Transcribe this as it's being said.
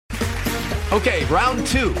Okay, round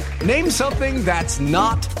two. Name something that's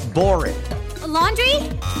not boring. A laundry?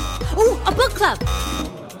 Ooh, a book club.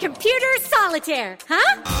 Computer solitaire,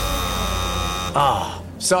 huh? Ah,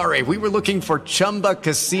 sorry, we were looking for Chumba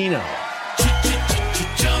Casino.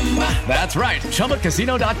 That's right,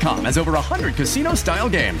 ChumbaCasino.com has over 100 casino-style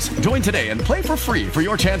games. Join today and play for free for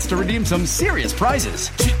your chance to redeem some serious prizes.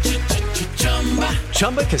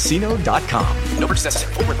 ChumbaCasino.com. No purchase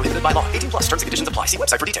necessary. Void where prohibited by law. 18 plus. Terms and conditions apply. See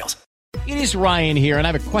website for details. It is Ryan here, and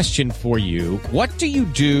I have a question for you. What do you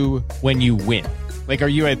do when you win? Like, are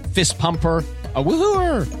you a fist pumper, a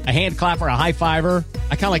woohooer, a hand clapper, a high fiver?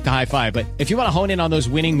 I kind of like the high five, but if you want to hone in on those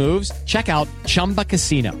winning moves, check out Chumba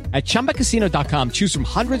Casino. At ChumbaCasino.com, choose from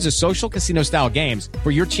hundreds of social casino-style games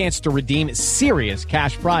for your chance to redeem serious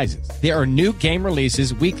cash prizes. There are new game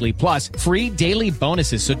releases weekly, plus free daily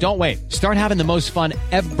bonuses, so don't wait. Start having the most fun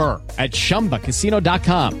ever at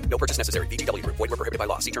ChumbaCasino.com. No purchase necessary. VGW. Void were prohibited by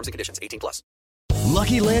law. See terms and conditions. 18 plus.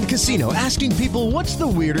 Lucky Land Casino, asking people, what's the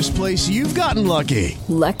weirdest place you've gotten lucky?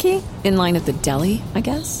 Lucky? In line at the deli, I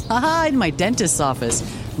guess? Aha, in my dentist's office.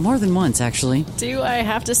 More than once, actually. Do I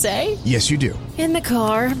have to say? Yes, you do. In the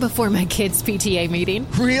car before my kids' PTA meeting.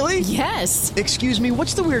 Really? Yes. Excuse me,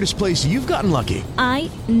 what's the weirdest place you've gotten lucky? I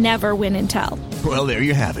never win and tell. Well, there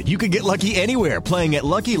you have it. You can get lucky anywhere, playing at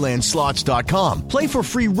LuckyLandSlots.com. Play for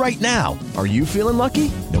free right now. Are you feeling lucky?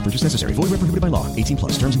 No purchase necessary. Void where prohibited by law. 18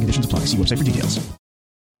 plus. Terms and conditions apply. See website for details.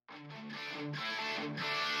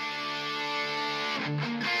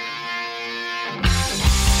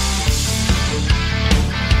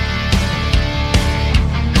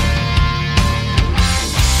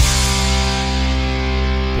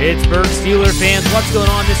 Pittsburgh Steelers fans, what's going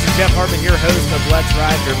on? This is Jeff Hartman, your host of Let's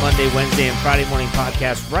Ride, your Monday, Wednesday, and Friday morning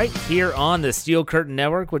podcast right here on the Steel Curtain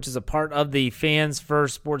Network, which is a part of the Fans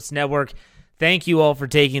First Sports Network. Thank you all for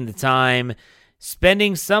taking the time,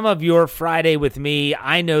 spending some of your Friday with me.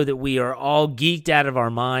 I know that we are all geeked out of our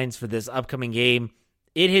minds for this upcoming game.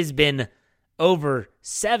 It has been over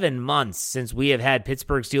 7 months since we have had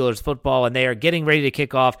Pittsburgh Steelers football, and they are getting ready to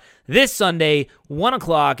kick off this Sunday, 1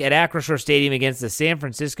 o'clock at Acrisure Stadium against the San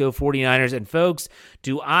Francisco 49ers. And folks,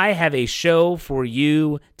 do I have a show for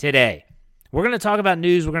you today. We're going to talk about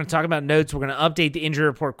news, we're going to talk about notes, we're going to update the injury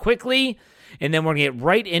report quickly, and then we're going to get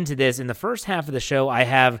right into this. In the first half of the show, I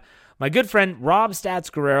have my good friend Rob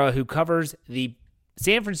Stats Guerrero, who covers the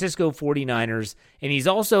San Francisco 49ers, and he's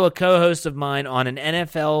also a co-host of mine on an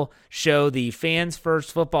NFL show, the Fans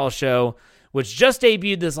First Football Show, which just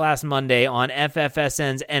debuted this last Monday on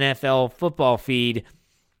FFSN's NFL football feed.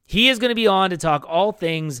 He is going to be on to talk all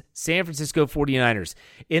things San Francisco 49ers.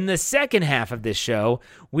 In the second half of this show,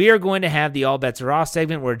 we are going to have the All Bets Are Off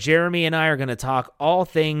segment where Jeremy and I are going to talk all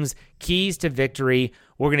things keys to victory.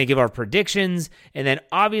 We're going to give our predictions, and then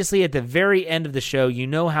obviously at the very end of the show, you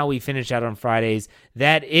know how we finish out on Fridays.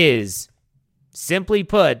 That is, simply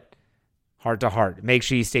put, heart to heart. Make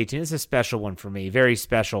sure you stay tuned. It's a special one for me, very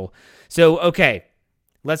special. So, okay,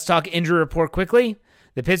 let's talk injury report quickly.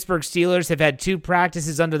 The Pittsburgh Steelers have had 2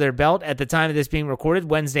 practices under their belt at the time of this being recorded,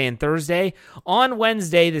 Wednesday and Thursday. On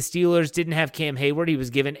Wednesday, the Steelers didn't have Cam Hayward. He was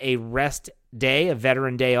given a rest day, a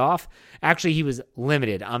veteran day off. Actually, he was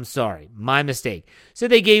limited. I'm sorry. My mistake. So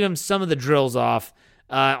they gave him some of the drills off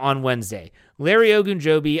on Wednesday. Larry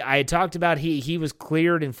Ogunjobi, I had talked about he was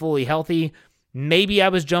cleared and fully healthy. Maybe I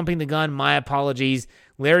was jumping the gun. My apologies.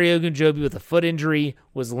 Larry Ogunjobi with a foot injury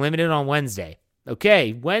was limited on Wednesday.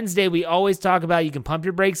 Okay, Wednesday we always talk about you can pump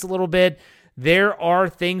your brakes a little bit. There are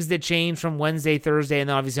things that change from Wednesday, Thursday, and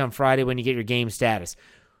then obviously on Friday when you get your game status.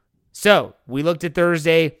 So we looked at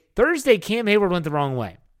Thursday. Thursday, Cam Hayward went the wrong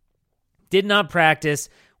way. Did not practice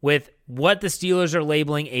with what the Steelers are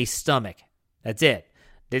labeling a stomach. That's it.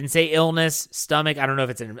 Didn't say illness, stomach. I don't know if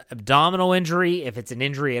it's an abdominal injury, if it's an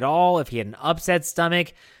injury at all, if he had an upset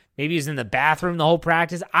stomach. Maybe he was in the bathroom the whole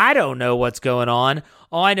practice. I don't know what's going on.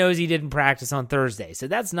 All I know is he didn't practice on Thursday. So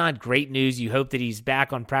that's not great news. You hope that he's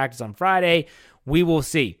back on practice on Friday. We will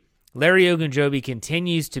see. Larry Ogunjobi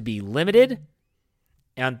continues to be limited.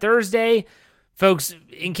 On Thursday, folks,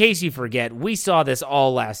 in case you forget, we saw this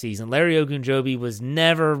all last season. Larry Ogunjobi was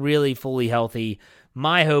never really fully healthy.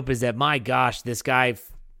 My hope is that, my gosh, this guy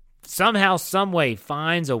somehow, some way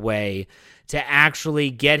finds a way to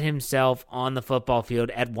actually get himself on the football field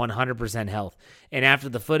at 100% health. And after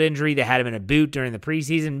the foot injury, they had him in a boot during the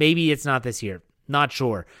preseason. Maybe it's not this year. Not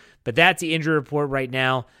sure. But that's the injury report right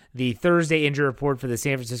now. The Thursday injury report for the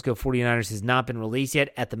San Francisco 49ers has not been released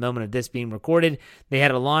yet at the moment of this being recorded. They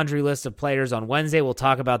had a laundry list of players on Wednesday. We'll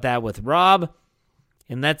talk about that with Rob.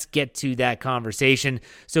 And let's get to that conversation.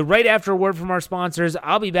 So right after a word from our sponsors,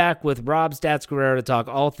 I'll be back with Rob Stats Guerrero to talk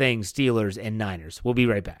all things Steelers and Niners. We'll be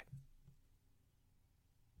right back.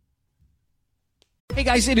 Hey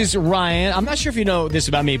guys, it is Ryan. I'm not sure if you know this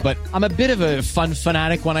about me, but I'm a bit of a fun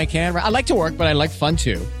fanatic when I can. I like to work, but I like fun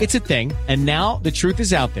too. It's a thing. And now the truth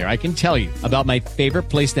is out there. I can tell you about my favorite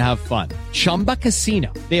place to have fun. Chumba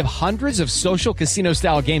Casino. They have hundreds of social casino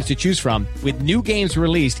style games to choose from with new games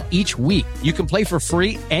released each week. You can play for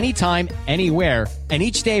free anytime, anywhere. And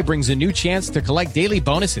each day brings a new chance to collect daily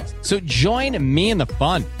bonuses. So join me in the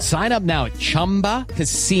fun. Sign up now at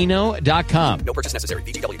ChumbaCasino.com. No purchase necessary.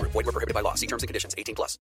 VGW Group. Void where prohibited by law. See terms and conditions.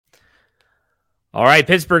 18+. All right,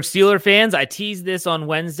 Pittsburgh Steelers fans, I teased this on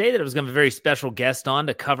Wednesday that I was going to have a very special guest on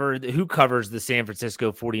to cover who covers the San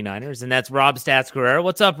Francisco 49ers, and that's Rob Stats Guerrero.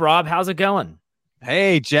 What's up, Rob? How's it going?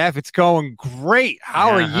 Hey, Jeff, it's going great.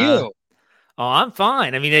 How are you? Oh, I'm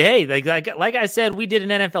fine. I mean, hey, like I said, we did an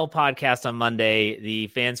NFL podcast on Monday, the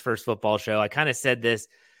Fans First Football Show. I kind of said this.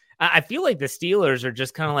 I feel like the Steelers are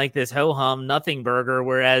just kind of like this ho-hum nothing burger,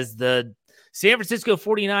 whereas the San Francisco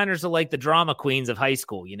 49ers are like the drama queens of high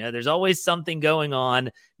school. You know, there's always something going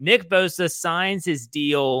on. Nick Bosa signs his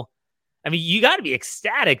deal. I mean, you got to be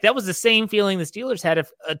ecstatic. That was the same feeling the Steelers had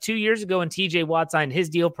 2 years ago when TJ Watt signed his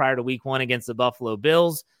deal prior to week 1 against the Buffalo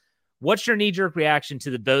Bills. What's your knee-jerk reaction to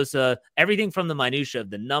the Bosa, everything from the minutia of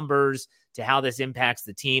the numbers to how this impacts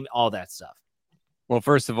the team, all that stuff? Well,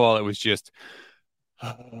 first of all, it was just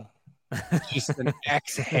an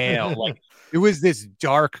exhale. Like, it was this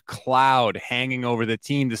dark cloud hanging over the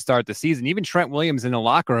team to start the season. Even Trent Williams in the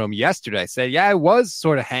locker room yesterday said, yeah, I was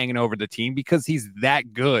sort of hanging over the team because he's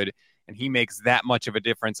that good and he makes that much of a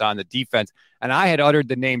difference on the defense. And I had uttered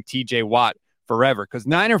the name TJ Watt forever because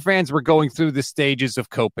Niner fans were going through the stages of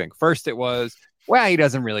coping. First it was, well, he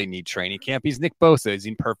doesn't really need training camp. He's Nick Bosa. He's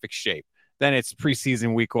in perfect shape. Then it's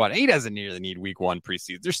preseason week 1. He doesn't really need week 1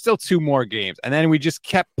 preseason. There's still 2 more games. And then we just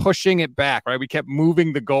kept pushing it back, right? We kept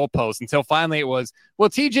moving the goalposts until finally it was, well,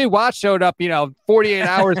 TJ Watt showed up, 48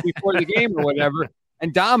 hours before the game or whatever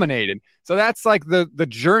and dominated. So that's like the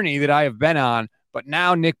journey that I have been on. But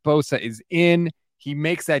now Nick Bosa is in. He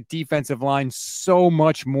makes that defensive line so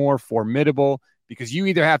much more formidable because you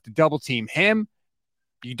either have to double team him,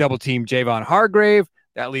 you double team Javon Hargrave.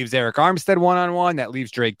 That leaves Eric Armstead one-on-one. That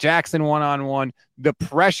leaves Drake Jackson one-on-one. The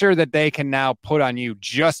pressure that they can now put on you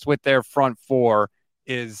just with their front 4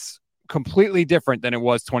 is completely different than it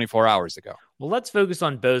was 24 hours ago. Well, let's focus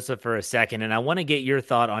on Bosa for a second, and I want to get your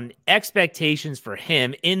thought on expectations for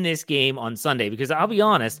him in this game on Sunday, because I'll be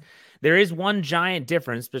honest, there is one giant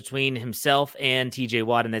difference between himself and TJ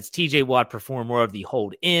Watt, and that's TJ Watt performed more of the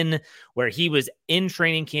hold in, where he was in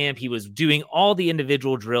training camp. He was doing all the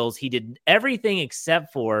individual drills. He did everything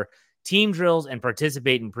except for team drills and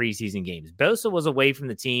participate in preseason games. Bosa was away from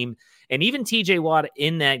the team, and even TJ Watt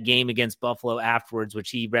in that game against Buffalo afterwards, which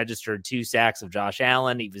he registered 2 sacks of Josh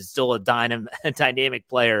Allen. He was still a dynamic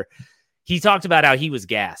player. He talked about how he was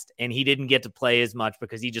gassed and he didn't get to play as much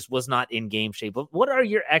because he just was not in game shape. But what are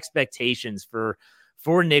your expectations for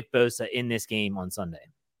Nick Bosa in this game on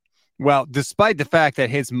Sunday? Well, despite the fact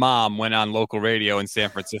that his mom went on local radio in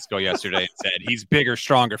San Francisco yesterday and said he's bigger,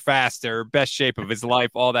 stronger, faster, best shape of his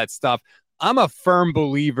life, all that stuff, I'm a firm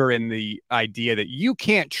believer in the idea that you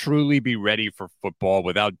can't truly be ready for football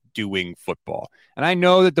without doing football. And I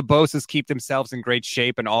know that the Bosas keep themselves in great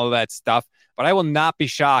shape and all of that stuff, but I will not be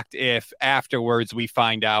shocked if afterwards we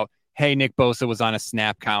find out, hey, Nick Bosa was on a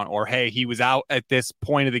snap count, or hey, he was out at this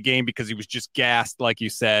point of the game because he was just gassed, like you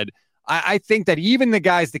said. I think that even the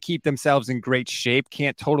guys that keep themselves in great shape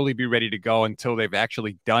can't totally be ready to go until they've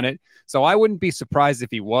actually done it. So I wouldn't be surprised if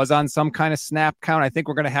he was on some kind of snap count. I think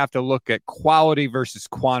we're going to have to look at quality versus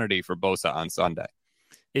quantity for Bosa on Sunday.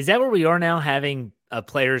 Is that where we are now, having a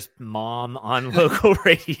player's mom on local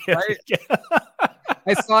radio?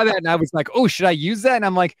 I saw that and I was like, oh, should I use that? And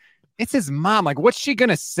I'm like, it's his mom. Like, what's she going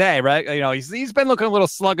to say? Right. He's been looking a little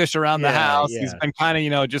sluggish around the house. Yeah. He's been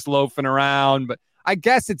kind of, just loafing around, but I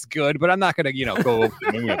guess it's good, but I'm not going to, go over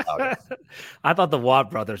the moon about it. I thought the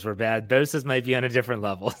Watt brothers were bad. Bosa's might be on a different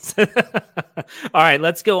level. All right,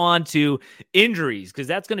 let's go on to injuries, because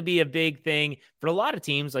that's going to be a big thing for a lot of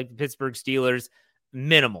teams like the Pittsburgh Steelers.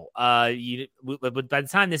 Minimal. By the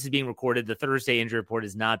time this is being recorded, the Thursday injury report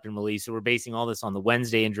has not been released, so we're basing all this on the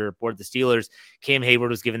Wednesday injury report. The Steelers, Cam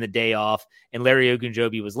Hayward was given the day off, and Larry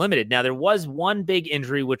Ogunjobi was limited. Now, there was one big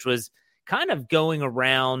injury, which was kind of going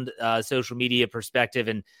around social media perspective,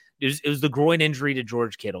 and it was the groin injury to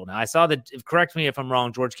George Kittle. Now, I saw that, correct me if I'm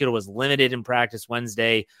wrong, George Kittle was limited in practice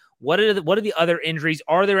Wednesday. What are the other injuries?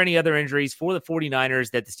 Are there any other injuries for the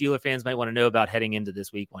 49ers that the Steeler fans might want to know about heading into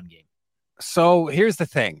this week 1 game? So here's the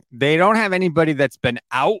thing. They don't have anybody that's been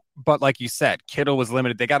out, but like you said, Kittle was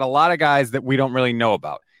limited. They got a lot of guys that we don't really know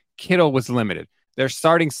about. Kittle was limited. Their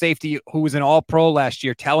starting safety, who was an all-pro last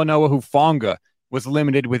year, Talanoa Hufanga, was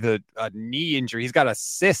limited with a knee injury. He's got a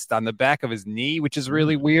cyst on the back of his knee, which is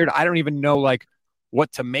really weird. I don't even know like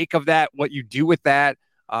what to make of that, what you do with that.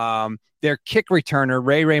 Their kick returner,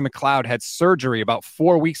 Ray McLeod, had surgery about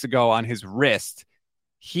 4 weeks ago on his wrist.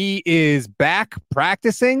 He is back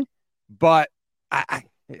practicing, but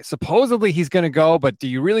supposedly he's going to go. But do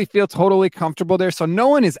you really feel totally comfortable there? So no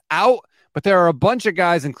one is out, but there are a bunch of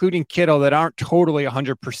guys, including Kittle, that aren't totally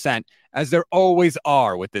 100%, as there always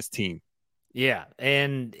are with this team. Yeah,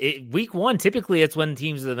 and week one, typically it's when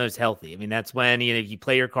teams are the most healthy. I mean, that's when you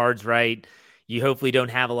play your cards right. You hopefully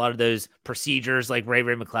don't have a lot of those procedures like Ray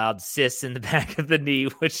McLeod cysts in the back of the knee,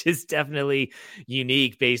 which is definitely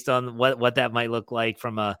unique based on what that might look like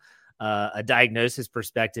from a diagnosis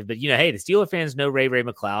perspective. But, hey, the Steeler fans know Ray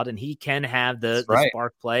McLeod, and he can have the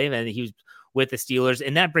spark play, and he was with the Steelers.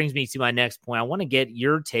 And that brings me to my next point. I want to get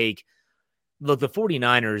your take. Look, the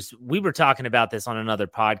 49ers, we were talking about this on another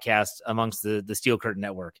podcast amongst the Steel Curtain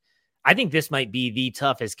Network. I think this might be the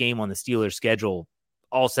toughest game on the Steelers schedule,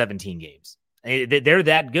 all 17 games. They're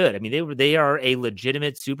that good. I mean, they are a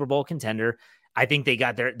legitimate Super Bowl contender. I think they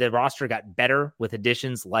got the roster got better with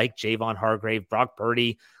additions like Javon Hargrave, Brock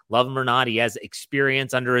Purdy. Love him or not, he has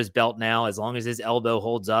experience under his belt now. As long as his elbow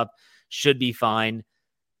holds up, should be fine.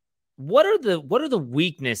 What are the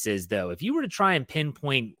weaknesses, though? If you were to try and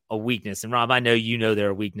pinpoint a weakness, and Rob, I know you know there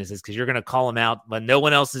are weaknesses because you're going to call them out, but no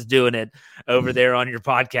one else is doing it over there on your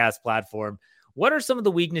podcast platform. What are some of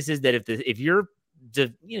the weaknesses that if you're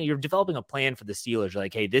developing a plan for the Steelers, you're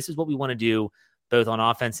like, hey, this is what we want to do both on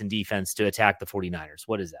offense and defense to attack the 49ers?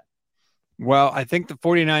 What is that? Well, I think the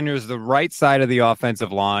 49ers, the right side of the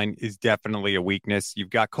offensive line is definitely a weakness. You've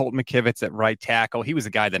got Colton McKivitz at right tackle. He was a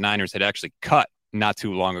guy the Niners had actually cut not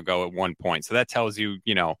too long ago at one point. So that tells you,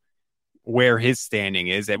 where his standing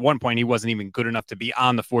is. At one point, he wasn't even good enough to be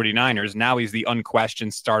on the 49ers. Now he's the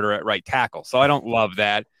unquestioned starter at right tackle. So I don't love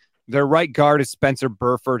that. Their right guard is Spencer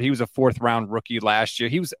Burford. He was a 4th-round rookie last year.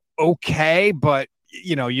 He was okay, but,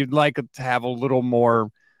 you'd like to have a little more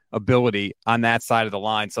ability on that side of the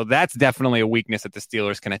line. So that's definitely a weakness that the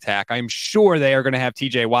Steelers can attack. I'm sure they are going to have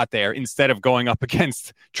TJ Watt there instead of going up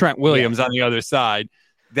against Trent Williams on the other side.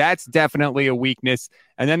 That's definitely a weakness.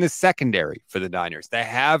 And then the secondary for the Niners. They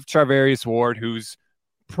have Charvarius Ward, who's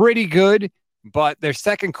pretty good, but their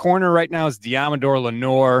second corner right now is Diamador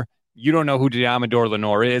Lenore. You don't know who Diamador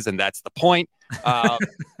Lenore is, and that's the point.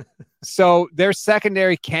 So their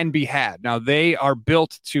secondary can be had. Now, they are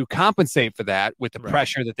built to compensate for that with the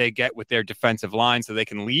pressure that they get with their defensive line so they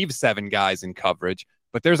can leave 7 guys in coverage.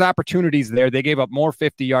 But there's opportunities there. They gave up more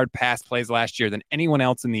 50-yard pass plays last year than anyone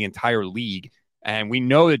else in the entire league. And we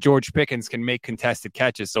know that George Pickens can make contested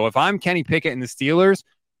catches. So if I'm Kenny Pickett and the Steelers,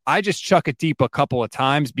 I just chuck it deep a couple of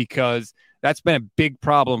times because that's been a big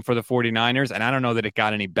problem for the 49ers. And I don't know that it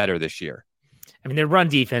got any better this year. I mean, their run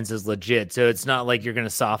defense is legit, so it's not like you're going to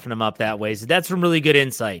soften them up that way. So that's some really good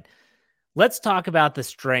insight. Let's talk about the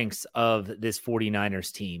strengths of this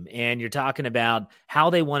 49ers team. And you're talking about how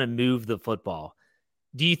they want to move the football.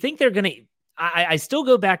 Do you think they're going to – I still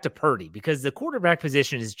go back to Purdy because the quarterback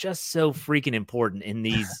position is just so freaking important in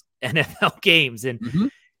these NFL games.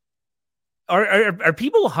 And are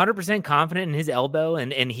people 100% confident in his elbow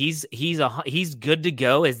and he's good to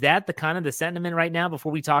go? Is that the kind of the sentiment right now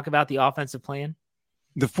before we talk about the offensive plan?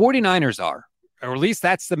 The 49ers are, or at least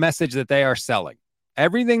that's the message that they are selling.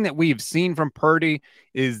 Everything that we've seen from Purdy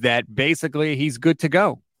is that basically he's good to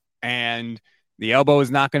go and the elbow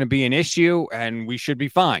is not going to be an issue and we should be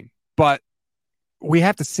fine. But we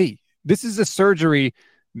have to see. This is a surgery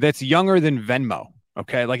that's younger than Venmo.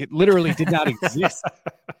 Okay. Like it literally did not exist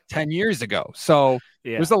 10 years ago. So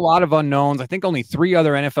there's a lot of unknowns. I think only 3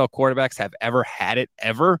 other NFL quarterbacks have ever had it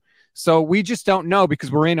ever. So we just don't know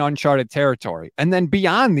because we're in uncharted territory. And then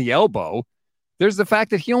beyond the elbow, there's the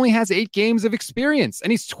fact that he only has 8 games of experience and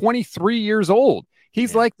he's 23 years old.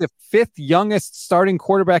 He's like the 5th youngest starting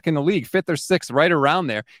quarterback in the league, 5th or 6th, right around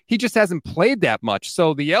there. He just hasn't played that much.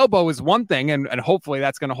 So the elbow is one thing, and hopefully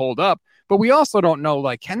that's going to hold up. But we also don't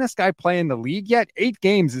know, can this guy play in the league yet? 8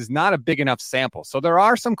 games is not a big enough sample. So there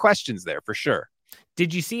are some questions there for sure.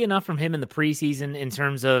 Did you see enough from him in the preseason in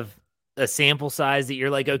terms of a sample size that you're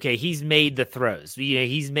like, okay, he's made the throws.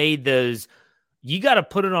 He's made those. You got to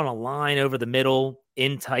put it on a line over the middle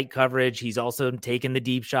in tight coverage. He's also taken the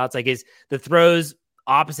deep shots. The throws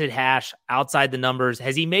opposite hash, outside the numbers.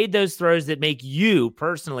 Has he made those throws that make you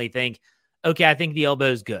personally think, okay, I think the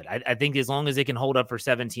elbow is good. I think as long as it can hold up for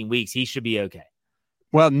 17 weeks, he should be okay.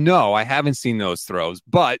 Well, no, I haven't seen those throws.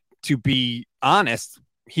 But to be honest,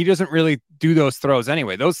 he doesn't really do those throws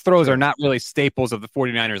anyway. Those throws are not really staples of the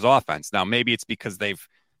 49ers offense. Now, maybe it's because they've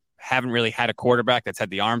haven't really had a quarterback that's had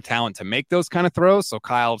the arm talent to make those kind of throws. So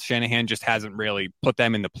Kyle Shanahan just hasn't really put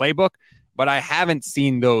them in the playbook. But I haven't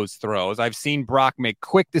seen those throws. I've seen Brock make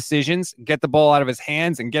quick decisions, get the ball out of his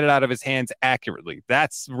hands, and get it out of his hands accurately.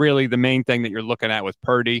 That's really the main thing that you're looking at with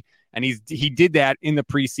Purdy. And he did that in the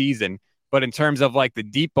preseason. But in terms of like the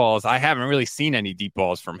deep balls, I haven't really seen any deep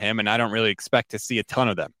balls from him, and I don't really expect to see a ton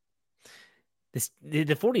of them.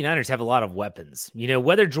 The 49ers have a lot of weapons. You know,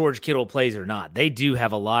 whether George Kittle plays or not, they do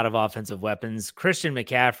have a lot of offensive weapons. Christian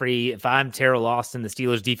McCaffrey, if I'm Terrell Austin, the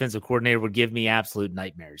Steelers defensive coordinator, would give me absolute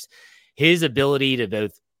nightmares. His ability to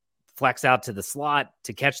both flex out to the slot,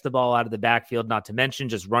 to catch the ball out of the backfield, not to mention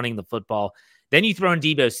just running the football. Then you throw in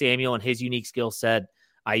Deebo Samuel and his unique skill set.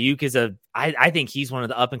 Ayuk is I think he's one of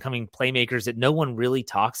the up and coming playmakers that no one really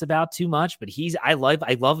talks about too much, but I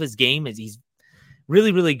love his game as he's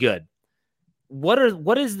really, really good. What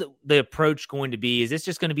is the approach going to be? Is this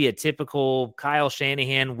just going to be a typical Kyle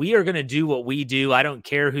Shanahan? We are going to do what we do. I don't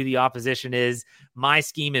care who the opposition is. My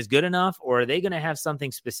scheme is good enough. Or are they going to have something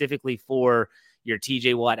specifically for your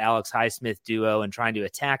TJ Watt, Alex Highsmith duo and trying to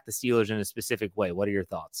attack the Steelers in a specific way? What are your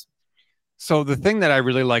thoughts? So the thing that I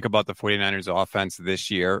really like about the 49ers offense this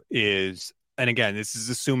year is, and again, this is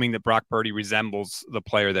assuming that Brock Purdy resembles the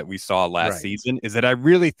player that we saw last season, is that I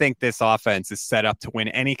really think this offense is set up to win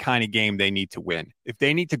any kind of game they need to win. If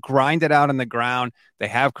they need to grind it out on the ground, they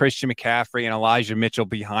have Christian McCaffrey and Elijah Mitchell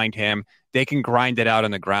behind him. They can grind it out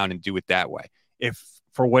on the ground and do it that way. If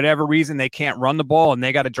for whatever reason they can't run the ball and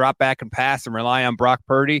they got to drop back and pass and rely on Brock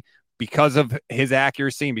Purdy because of his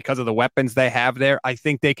accuracy and because of the weapons they have there, I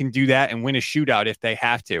think they can do that and win a shootout if they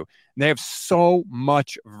have to. And they have so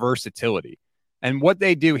much versatility. And what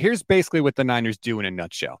they do, here's basically what the Niners do in a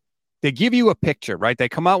nutshell. They give you a picture, right? They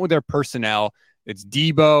come out with their personnel. It's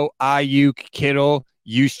Deebo, Ayuk, Kittle,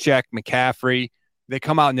 Juszczyk, McCaffrey. They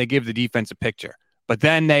come out and they give the defense a picture. But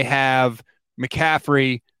then they have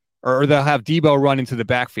McCaffrey, or they'll have Deebo run into the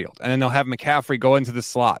backfield. And then they'll have McCaffrey go into the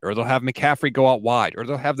slot, or they'll have McCaffrey go out wide, or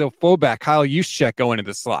they'll have their fullback, Kyle Juszczyk, go into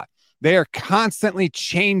the slot. They are constantly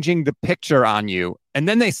changing the picture on you, and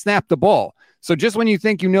then they snap the ball. So just when you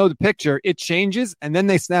think you know the picture, it changes, and then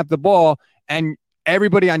they snap the ball, and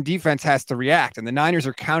everybody on defense has to react. And the Niners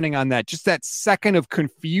are counting on that, just that second of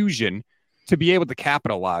confusion to be able to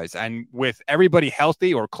capitalize. And with everybody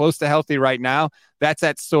healthy or close to healthy right now, that's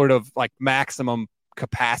at sort of like maximum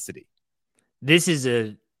capacity. This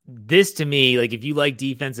to me, like if you like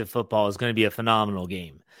defensive football, is going to be a phenomenal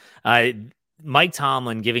game. Mike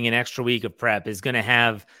Tomlin giving an extra week of prep is going to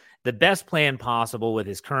have the best plan possible with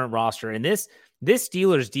his current roster. And this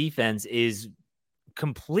Steelers defense is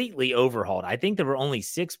completely overhauled. I think there were only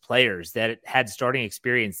 6 players that had starting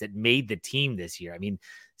experience that made the team this year. I mean,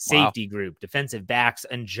 safety group, defensive backs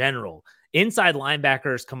in general, inside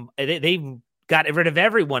linebackers, they got rid of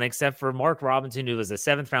everyone except for Mark Robinson, who was a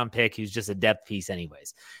 7th round pick, who's just a depth piece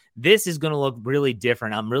anyways. This is going to look really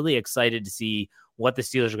different. I'm really excited to see what the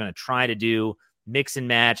Steelers are going to try to do. Mix and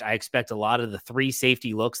match. I expect a lot of the 3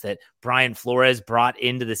 safety looks that Brian Flores brought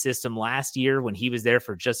into the system last year when he was there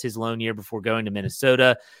for just his lone year before going to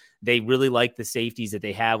Minnesota. They really like the safeties that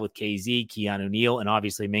they have with KZ, Keanu Neal, and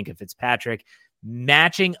obviously Minkah Fitzpatrick.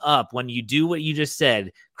 Matching up when you do what you just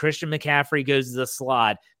said, Christian McCaffrey goes to the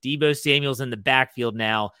slot, Deebo Samuel's in the backfield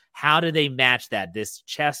now. How do they match that? This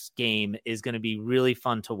chess game is going to be really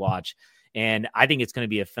fun to watch, and I think it's going to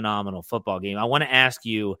be a phenomenal football game. I want to ask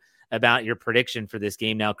you about your prediction for this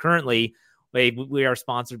game. Now, currently, we are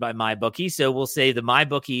sponsored by MyBookie, so we'll say the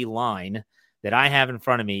MyBookie line that I have in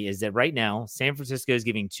front of me is that right now, San Francisco is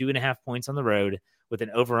giving 2.5 points on the road with an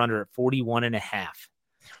over-under at 41.5.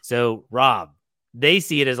 So, Rob, they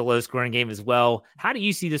see it as a low-scoring game as well. How do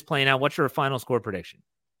you see this playing out? What's your final score prediction?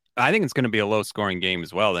 I think it's going to be a low-scoring game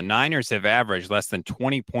as well. The Niners have averaged less than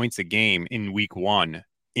 20 points a game in week 1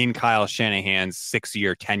 in Kyle Shanahan's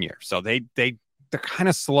 6-year tenure. So they're kind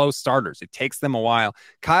of slow starters. It takes them a while.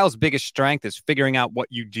 Kyle's biggest strength is figuring out what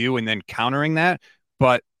you do and then countering that.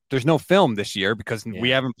 But there's no film this year because we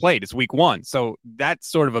haven't played. It's week 1. So that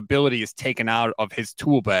sort of ability is taken out of his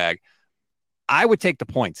tool bag. I would take the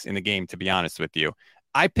points in the game, to be honest with you.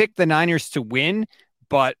 I picked the Niners to win,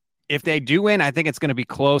 but if they do win, I think it's going to be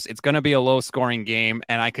close. It's going to be a low-scoring game,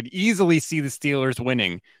 and I could easily see the Steelers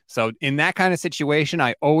winning. So in that kind of situation,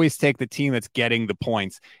 I always take the team that's getting the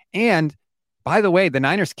points. And by the way, the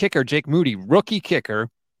Niners kicker, Jake Moody, rookie kicker,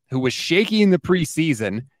 who was shaky in the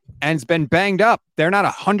preseason and has been banged up. They're not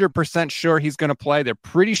 100% sure he's going to play. They're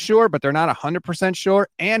pretty sure, but they're not 100% sure.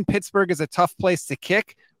 And Pittsburgh is a tough place to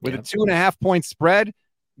kick with a 2.5-point spread.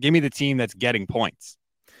 Give me the team that's getting points.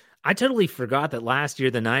 I totally forgot that last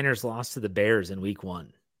year the Niners lost to the Bears in week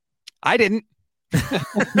 1. I didn't.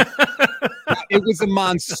 It was a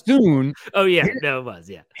monsoon. Oh, yeah. No, it was.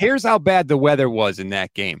 Yeah. Here's how bad the weather was in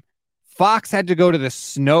that game. Fox had to go to the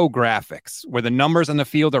snow graphics where the numbers on the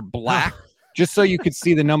field are black just so you could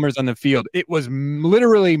see the numbers on the field. It was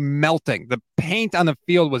literally melting. The paint on the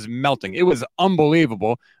field was melting. It was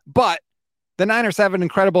unbelievable. But the Niners have an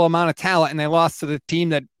incredible amount of talent, and they lost to the team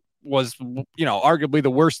that was, arguably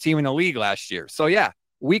the worst team in the league last year. So, yeah,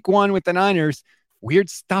 week one with the Niners, weird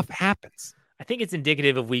stuff happens. I think it's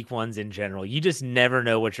indicative of week ones in general. You just never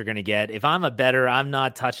know what you're going to get. If I'm a bettor, I'm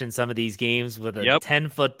not touching some of these games with a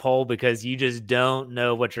 10-foot pole because you just don't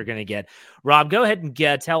know what you're going to get. Rob, go ahead and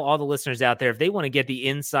tell all the listeners out there if they want to get the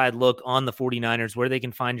inside look on the 49ers, where they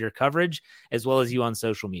can find your coverage as well as you on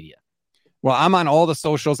social media. Well, I'm on all the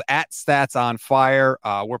socials at Stats on Fire.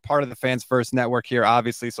 We're part of the Fans First Network here,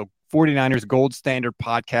 obviously. So 49ers Gold Standard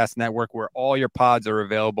Podcast Network, where all your pods are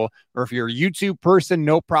available. Or if you're a YouTube person,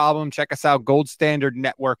 no problem. Check us out, Gold Standard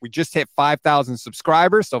Network. We just hit 5,000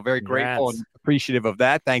 subscribers, so very grateful and appreciative of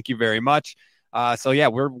that. Thank you very much. So yeah,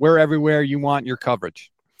 we're everywhere you want your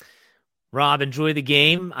coverage. Rob, enjoy the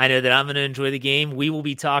game. I know that I'm going to enjoy the game. We will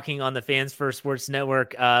be talking on the Fans First Sports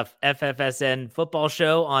Network FFSN football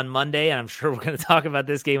show on Monday, and I'm sure we're going to talk about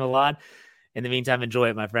this game a lot. In the meantime, enjoy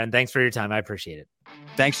it, my friend. Thanks for your time. I appreciate it.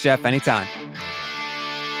 Thanks, Jeff. Anytime.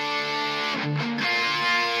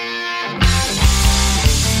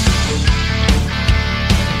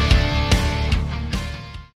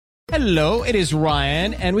 Hello, it is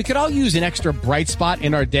Ryan, and we could all use an extra bright spot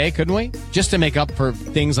in our day, couldn't we? Just to make up for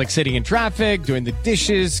things like sitting in traffic, doing the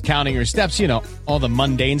dishes, counting your steps, all the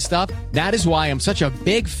mundane stuff. That is why I'm such a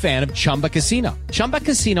big fan of Chumba Casino. Chumba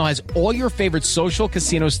Casino has all your favorite social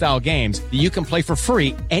casino-style games that you can play for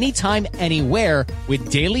free anytime, anywhere with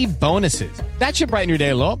daily bonuses. That should brighten your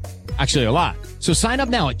day a little. Actually, a lot. So sign up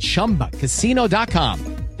now at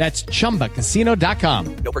ChumbaCasino.com. That's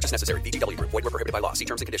ChumbaCasino.com. No purchase necessary. VGW Group. Void where prohibited by law. See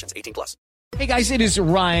terms and conditions. 18+. Hey guys, it is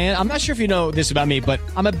Ryan. I'm not sure if you know this about me, but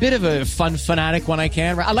I'm a bit of a fun fanatic when I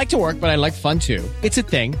can. I like to work, but I like fun too. It's a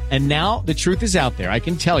thing. And now the truth is out there. I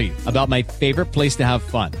can tell you about my favorite place to have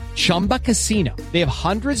fun. Chumba Casino. They have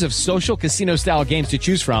hundreds of social casino style games to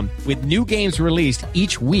choose from with new games released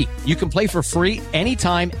each week. You can play for free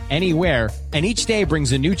anytime, anywhere. And each day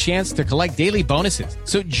brings a new chance to collect daily bonuses.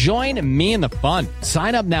 So join me in the fun.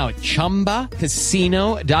 Sign up now at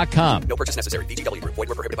ChumbaCasino.com. No purchase necessary. VGW Group. Void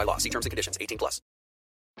where prohibited by law. See terms and conditions. 18+.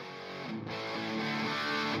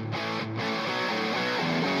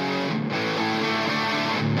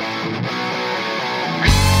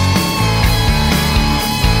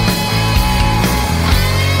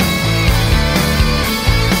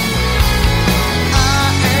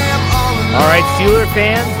 All right, Steeler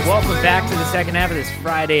fans, welcome back to the second half of this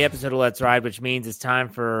Friday episode of Let's Ride, which means it's time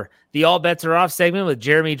for the All Bets Are Off segment with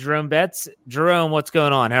Jeremy Jerome Betts. Jerome, what's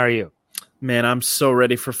going on? How are you? Man, I'm so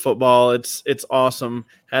ready for football. It's awesome.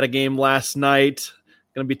 Had a game last night.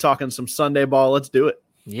 Going to be talking some Sunday ball. Let's do it.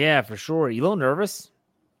 Yeah, for sure. Are you a little nervous?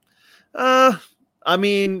 I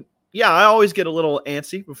always get a little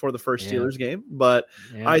antsy before the first Steelers game, but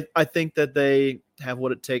I think that they have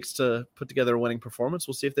what it takes to put together a winning performance.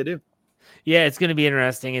 We'll see if they do. Yeah, it's going to be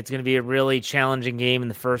interesting. It's going to be a really challenging game in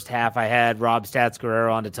the first half. I had Rob Stats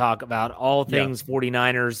Guerrero on to talk about all things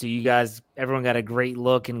 49ers. So you guys, everyone got a great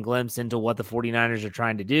look and glimpse into what the 49ers are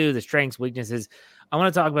trying to do, the strengths, weaknesses. I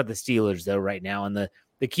want to talk about the Steelers, though, right now, and the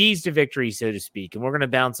keys to victory, so to speak. And we're going to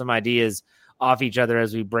bounce some ideas off each other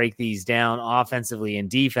as we break these down offensively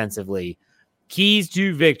and defensively. Keys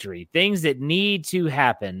to victory, things that need to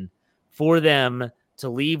happen for them to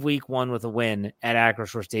leave week one with a win at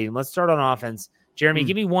Acrisure Stadium. Let's start on offense. Jeremy,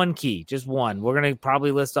 give me one key, just one. We're going to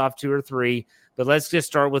probably list off two or three, but let's just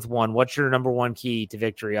start with one. What's your number one key to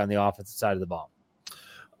victory on the offensive side of the ball?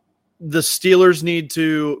 The Steelers need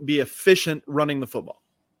to be efficient running the football.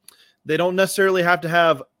 They don't necessarily have to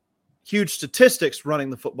have huge statistics running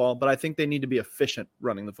the football, but I think they need to be efficient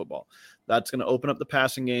running the football. That's going to open up the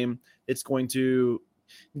passing game. It's going to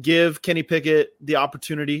give Kenny Pickett the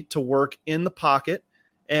opportunity to work in the pocket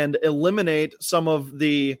and eliminate some of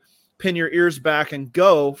the pin your ears back and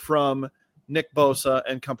go from Nick Bosa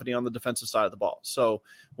and company on the defensive side of the ball. So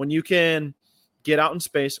when you can get out in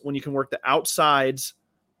space, when you can work the outsides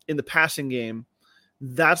in the passing game,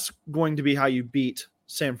 that's going to be how you beat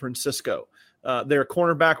San Francisco. Their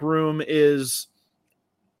cornerback room is,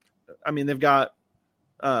 they've got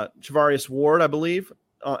Charvarius Ward, I believe,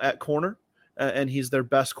 at corner, and he's their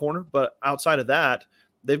best corner. But outside of that,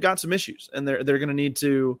 they've got some issues, and they're going to need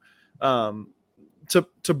to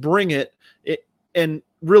bring it and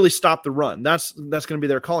really stop the run. That's going to be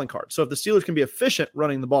their calling card. So if the Steelers can be efficient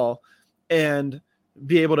running the ball and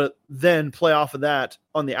be able to then play off of that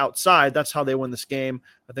on the outside. That's how they win this game.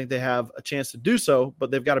 I think they have a chance to do so,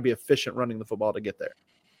 but they've got to be efficient running the football to get there.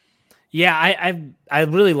 Yeah, I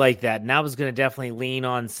really like that. And I was going to definitely lean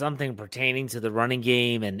on something pertaining to the running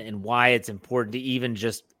game and why it's important to even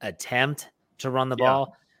just attempt to run the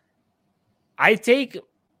ball. I take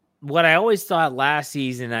what I always thought last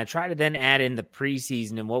season, I try to then add in the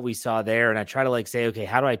preseason and what we saw there. And I try to say, okay,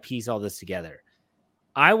 how do I piece all this together?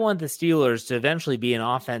 I want the Steelers to eventually be an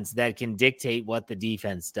offense that can dictate what the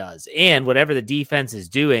defense does. And whatever the defense is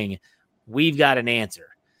doing, we've got an answer.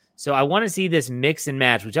 So I want to see this mix and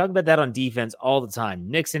match. We talk about that on defense all the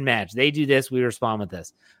time. Mix and match. They do this, we respond with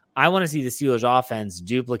this. I want to see the Steelers offense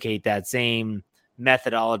duplicate that same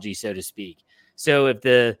methodology, so to speak. So if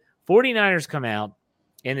the 49ers come out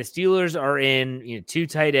and the Steelers are in 2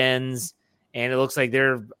 tight ends and it looks like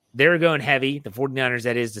they're going heavy, the 49ers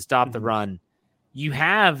that is, to stop the run, you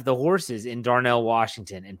have the horses in Darnell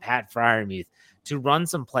Washington and Pat Freiermuth to run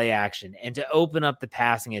some play action and to open up the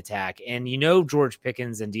passing attack. And George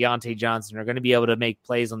Pickens and Deontay Johnson are going to be able to make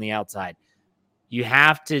plays on the outside. You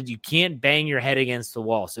can't bang your head against the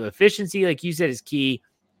wall. So efficiency, like you said, is key.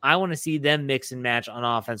 I want to see them mix and match on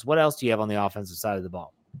offense. What else do you have on the offensive side of the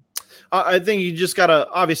ball? I think you just got to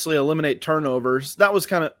obviously eliminate turnovers. That was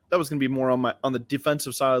going to be more on the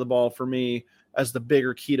defensive side of the ball for me as the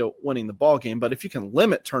bigger key to winning the ball game. But if you can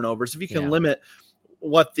limit turnovers, if you can limit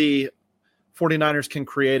what the 49ers can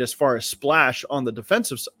create as far as splash on their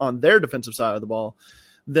defensive side of the ball,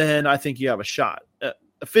 then I think you have a shot.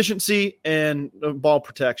 Efficiency and ball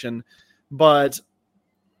protection. But,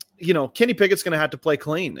 Kenny Pickett's going to have to play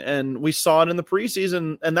clean. And we saw it in the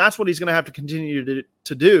preseason, and that's what he's going to have to continue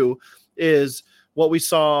to do, is what we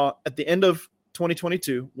saw at the end of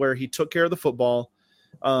 2022, where he took care of the football.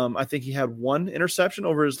 I think he had 1 interception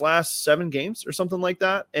over his last 7 games or something like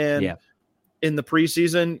that. And in the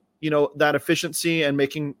preseason, that efficiency and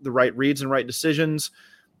making the right reads and right decisions,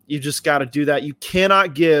 you just got to do that. You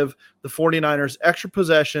cannot give the 49ers extra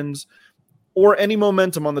possessions or any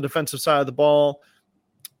momentum on the defensive side of the ball.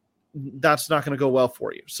 That's not going to go well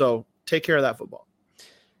for you. So take care of that football.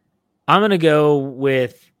 I'm going to go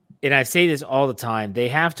with, and I say this all the time, they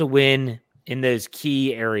have to win in those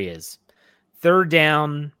key areas. 3rd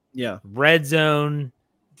down, red zone.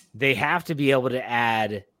 They have to be able to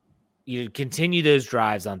add, continue those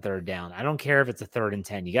drives on 3rd down. I don't care if it's a 3rd and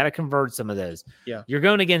 10. You got to convert some of those. Yeah. You're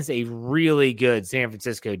going against a really good San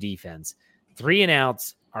Francisco defense. 3 and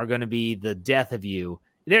outs are going to be the death of you.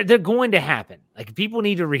 They're going to happen. People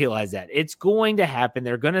need to realize that. It's going to happen.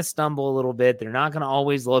 They're going to stumble a little bit. They're not going to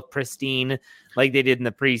always look pristine like they did in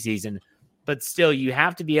the preseason. But still, you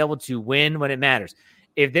have to be able to win when it matters.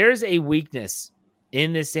 If there's a weakness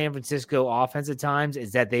in this San Francisco offense at times,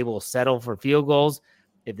 is that they will settle for field goals.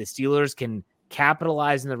 If the Steelers can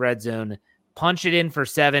capitalize in the red zone, punch it in for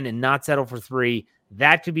 7 and not settle for 3,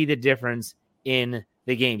 that could be the difference in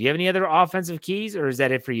the game. Do you have any other offensive keys, or is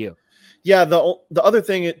that it for you? Yeah, the other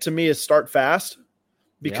thing to me is start fast,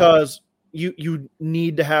 because you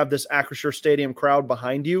need to have this Acrisure Stadium crowd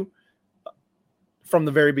behind you from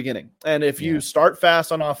the very beginning. And if you start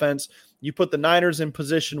fast on offense, you put the Niners in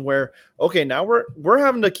position where, okay, now we're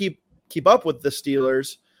having to keep up with the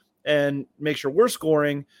Steelers and make sure we're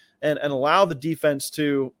scoring and allow the defense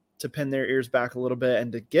to pin their ears back a little bit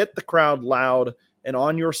and to get the crowd loud and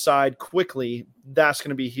on your side quickly. That's going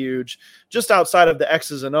to be huge. Just outside of the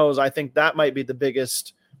X's and O's, I think that might be the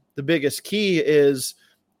biggest key is,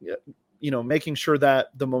 making sure that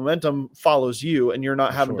the momentum follows you and you're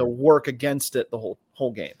not having to work against it the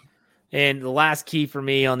whole game. And the last key for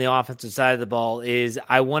me on the offensive side of the ball is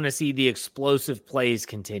I want to see the explosive plays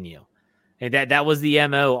continue. And that was the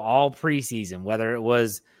MO all preseason, whether it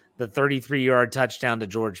was the 33-yard touchdown to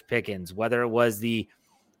George Pickens, whether it was the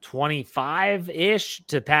 25-ish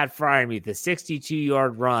to Pat Freiermuth, the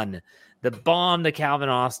 62-yard run, the bomb to Calvin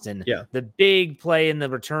Austin, the big play in the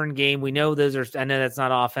return game. We know those are, I know that's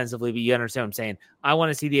not offensively, but you understand what I'm saying. I want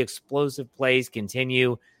to see the explosive plays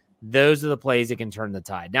continue. Those are the plays that can turn the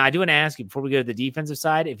tide. Now, I do want to ask you, before we go to the defensive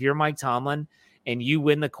side, if you're Mike Tomlin and you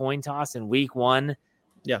win the coin toss in week 1,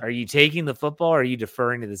 are you taking the football or are you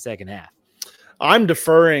deferring to the second half? I'm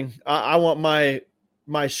deferring. I want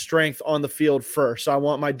my strength on the field first. I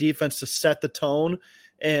want my defense to set the tone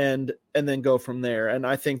and then go from there. And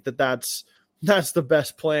I think that's the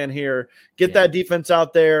best plan here. Get that defense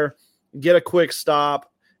out there, get a quick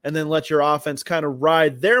stop, and then let your offense kind of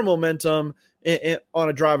ride their momentum on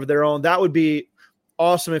a drive of their own. That would be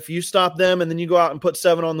awesome if you stop them and then you go out and put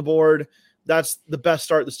 7 on the board. That's the best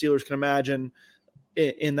start the Steelers can imagine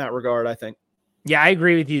in that regard, I think. Yeah, I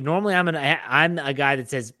agree with you. Normally, I'm a guy that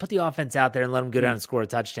says put the offense out there and let them go down and score a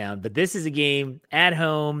touchdown. But this is a game at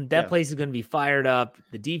home. That place is going to be fired up.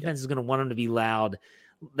 The defense is going to want them to be loud.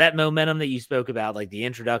 That momentum that you spoke about, like the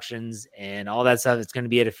introductions and all that stuff, it's going to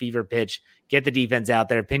be at a fever pitch. Get the defense out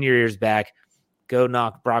there. Pin your ears back. Go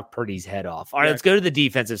knock Brock Purdy's head off. All right, let's go to the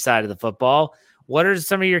defensive side of the football. What are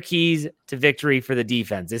some of your keys to victory for the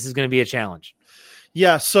defense? This is going to be a challenge.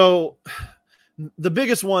 Yeah, so the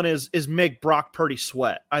biggest one is make Brock Purdy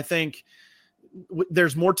sweat. I think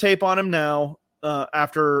there's more tape on him now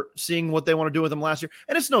after seeing what they want to do with him last year.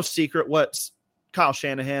 And it's no secret what Kyle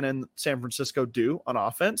Shanahan and San Francisco do on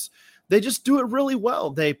offense. They just do it really well.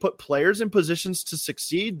 They put players in positions to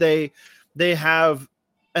succeed. They have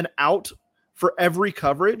an out for every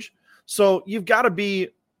coverage. So you've got to be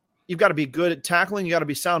good at tackling. You got to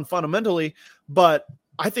be sound fundamentally, but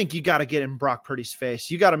I think you got to get in Brock Purdy's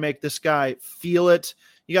face. You got to make this guy feel it.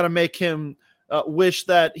 You got to make him wish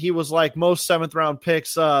that he was like most 7th round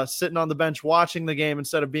picks sitting on the bench watching the game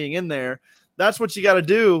instead of being in there. That's what you got to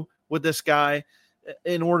do with this guy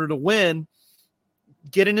in order to win.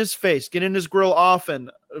 Get in his face, get in his grill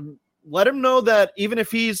often. Let him know that even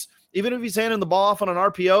if he's handing the ball off on an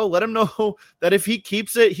RPO, let him know that if he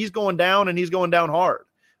keeps it, he's going down and he's going down hard.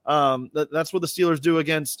 That's what the Steelers do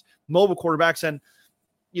against mobile quarterbacks. And,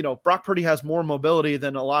 Brock Purdy has more mobility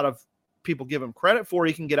than a lot of people give him credit for.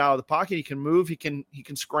 He can get out of the pocket. He can move. He can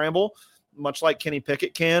scramble, much like Kenny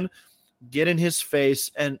Pickett can. Get in his face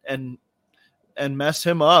and mess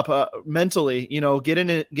him up mentally. Get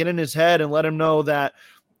in his head and let him know that,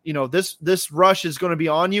 this rush is going to be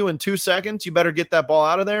on you in 2 seconds. You better get that ball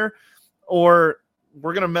out of there, or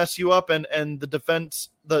we're going to mess you up. And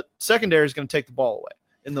the secondary is going to take the ball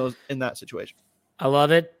away in that situation. I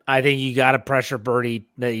love it. I think you got to pressure Purdy.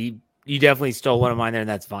 You definitely stole one of mine there, and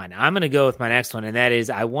that's fine. I'm going to go with my next one, and that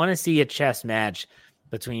is I want to see a chess match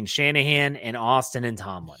between Shanahan and Austin and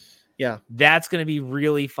Tomlin. Yeah. That's going to be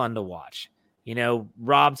really fun to watch.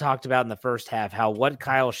 Rob talked about in the first half how what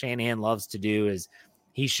Kyle Shanahan loves to do is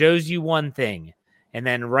he shows you one thing, and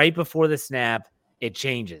then right before the snap, it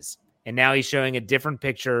changes. And now he's showing a different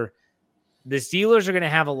picture. The Steelers are going to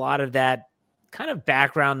have a lot of that kind of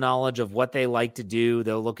background knowledge of what they like to do.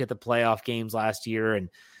 They'll look at the playoff games last year, and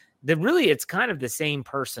it's kind of the same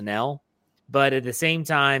personnel, but at the same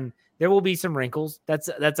time, there will be some wrinkles. That's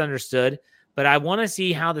understood. But I want to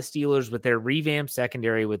see how the Steelers, with their revamped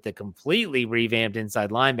secondary, with the completely revamped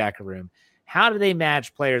inside linebacker room, how do they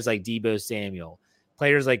match players like Deebo Samuel,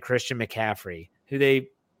 players like Christian McCaffrey, who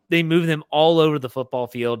they move them all over the football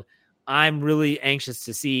field. I'm really anxious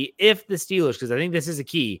to see if the Steelers, because I think this is a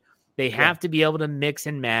key, they have to be able to mix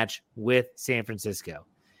and match with San Francisco.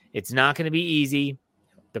 It's not going to be easy.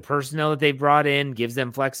 The personnel that they brought in gives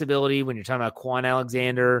them flexibility when you're talking about Quan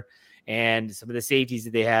Alexander and some of the safeties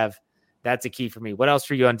that they have. That's a key for me. What else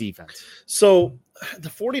for you on defense? So the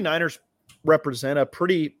 49ers represent a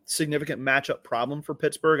pretty significant matchup problem for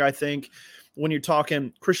Pittsburgh, I think, when you're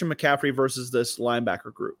talking Christian McCaffrey versus this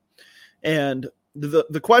linebacker group. And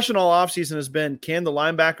the question all offseason has been, can the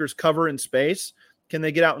linebackers cover in space? Can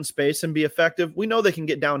they get out in space and be effective? We know they can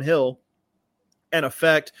get downhill and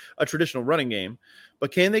affect a traditional running game,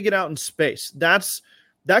 but can they get out in space?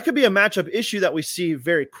 That could be a matchup issue that we see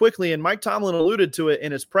very quickly. And Mike Tomlin alluded to it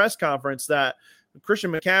in his press conference that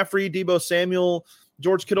Christian McCaffrey, Deebo Samuel,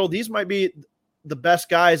 George Kittle, these might be the best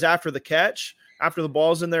guys after the catch, after the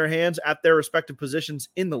ball's in their hands at their respective positions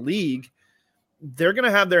in the league. They're going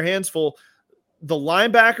to have their hands full. The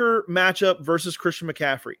linebacker matchup versus Christian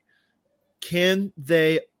McCaffrey. Can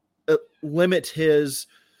they limit his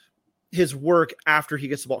work after he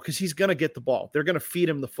gets the ball? Because he's going to get the ball. They're going to feed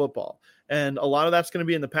him the football. And a lot of that's going to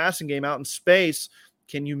be in the passing game out in space.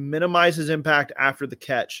 Can you minimize his impact after the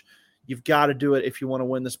catch? You've got to do it if you want to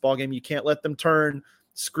win this ball game. You can't let them turn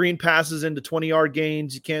screen passes into 20-yard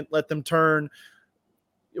gains. You can't let them turn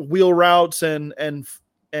wheel routes and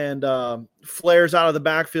flares out of the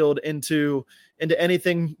backfield into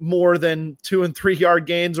anything more than 2 and 3 yard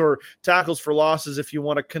gains or tackles for losses if you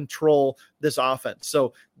want to control this offense.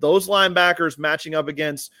 So those linebackers matching up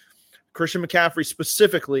against Christian McCaffrey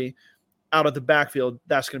specifically out of the backfield,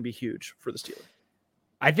 that's going to be huge for the Steelers.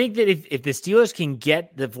 I think that if the Steelers can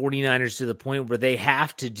get the 49ers to the point where they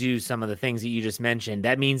have to do some of the things that you just mentioned,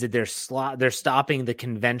 that means that they're stopping the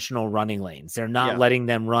conventional running lanes. They're not letting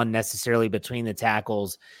them run necessarily between the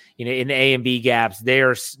tackles, in the A and B gaps.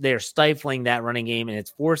 They're stifling that running game, and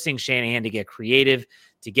it's forcing Shanahan to get creative,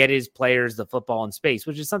 to get his players the football in space,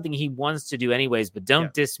 which is something he wants to do anyways. But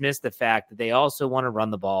don't dismiss the fact that they also want to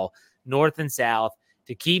run the ball north and south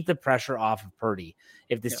to keep the pressure off of Purdy.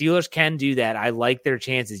 If the Steelers can do that, I like their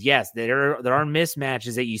chances. Yes, there are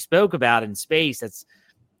mismatches that you spoke about in space.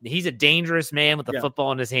 He's a dangerous man with the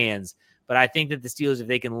football in his hands. But I think that the Steelers, if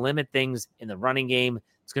they can limit things in the running game,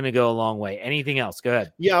 it's going to go a long way. Anything else? Go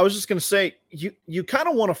ahead. Yeah, I was just going to say, you kind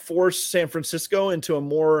of want to force San Francisco into a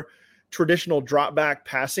more traditional drop back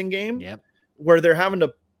passing game where they're having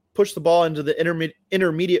to push the ball into the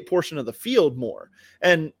intermediate portion of the field more.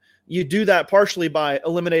 And you do that partially by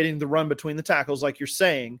eliminating the run between the tackles, like you're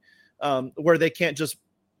saying, where they can't just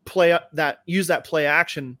use that play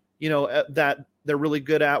action, that they're really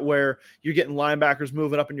good at, where you're getting linebackers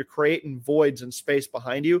moving up and you're creating voids and space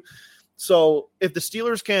behind you. So if the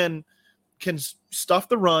Steelers can stuff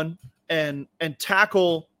the run and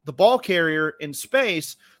tackle the ball carrier in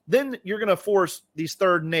space, then you're going to force these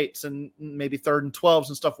 3rd and 8s and maybe 3rd and 12s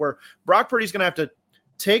and stuff where Brock Purdy's going to have to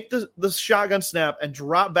take the shotgun snap and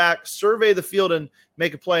drop back, survey the field, and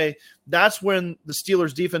make a play. That's when the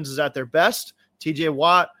Steelers defense is at their best. TJ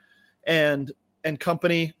Watt and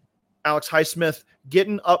company, Alex Highsmith,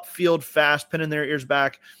 getting upfield fast, pinning their ears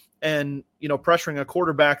back, and pressuring a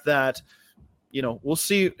quarterback that we'll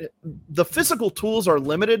see. The physical tools are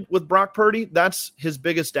limited with Brock Purdy. That's his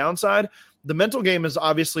biggest downside. The mental game is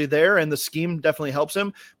obviously there, and the scheme definitely helps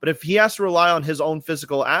him. But if he has to rely on his own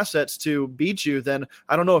physical assets to beat you, then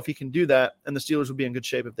I don't know if he can do that, and the Steelers will be in good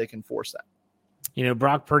shape if they can force that.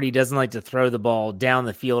 Brock Purdy doesn't like to throw the ball down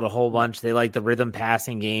the field a whole bunch. They like the rhythm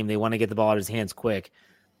passing game. They want to get the ball out of his hands quick.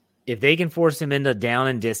 If they can force him into down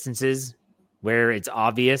and distances where it's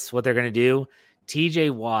obvious what they're going to do, TJ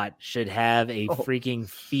Watt should have a freaking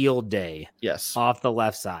field day off the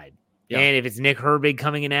left side. Yeah. And if it's Nick Herbig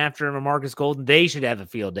coming in after him or Marcus Golden, they should have a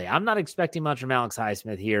field day. I'm not expecting much from Alex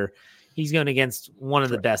Highsmith here. He's going against one of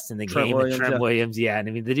the best in the game, Trent Williams. Yeah, and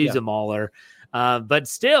I mean, the dude's a mauler. But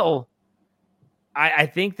still, I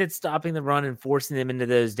think that stopping the run and forcing them into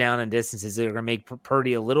those down and distances are going to make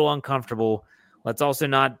Purdy a little uncomfortable. Let's also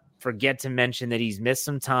not forget to mention that he's missed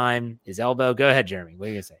some time. His elbow. Go ahead, Jeremy. What are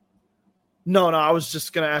you going to say? No, I was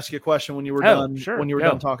just going to ask you a question when you were done. Sure. When you were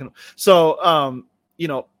done talking. So,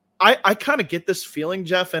 I kind of get this feeling,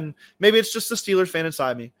 Jeff, and maybe it's just the Steelers fan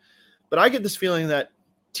inside me, but I get this feeling that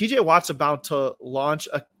TJ Watt's about to launch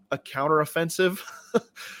a counteroffensive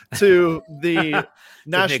to the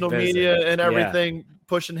national media and everything,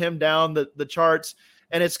 pushing him down the charts,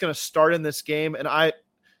 and it's going to start in this game. And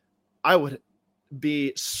I would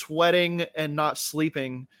be sweating and not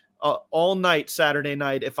sleeping all night Saturday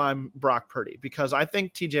night if I'm Brock Purdy, because I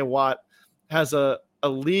think TJ Watt has a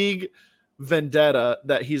league vendetta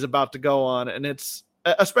that he's about to go on, and it's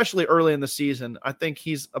especially early in the season. I think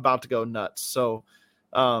he's about to go nuts. So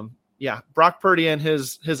Brock Purdy and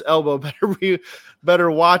his elbow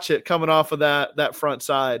better watch it coming off of that front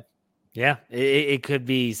side. Yeah, it could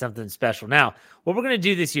be something special. Now, what we're going to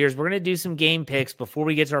do this year is we're going to do some game picks before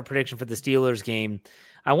we get to our prediction for the Steelers game.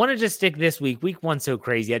 I want to just stick this week. Week 1's so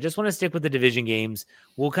crazy. I just want to stick with the division games.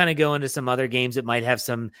 We'll kind of go into some other games that might have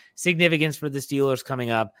some significance for the Steelers coming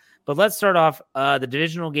up. But let's start off the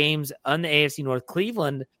divisional games on the AFC North.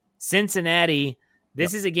 Cleveland, Cincinnati.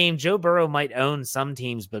 This is a game Joe Burrow might own some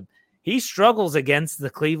teams, but he struggles against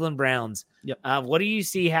the Cleveland Browns. What do you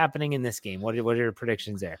see happening in this game? What are your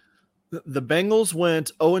predictions there? The Bengals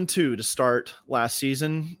went 0-2 to start last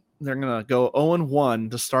season. They're going to go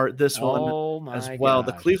 0-1 to start this one as well.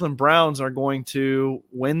 The Cleveland Browns are going to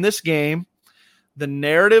win this game. The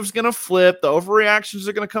narrative's going to flip. The overreactions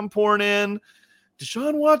are going to come pouring in.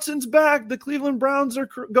 Deshaun Watson's back. The Cleveland Browns are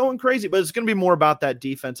going crazy, but it's going to be more about that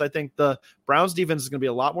defense. I think the Browns defense is going to be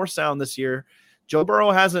a lot more sound this year. Joe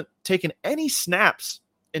Burrow hasn't taken any snaps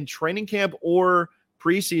in training camp or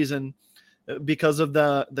preseason because of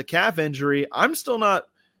the calf injury. I'm still not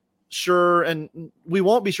sure, and we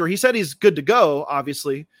won't be sure. He said he's good to go,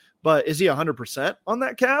 obviously, but is he 100% on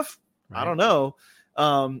that calf? Right. I don't know.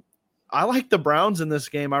 I like the Browns in this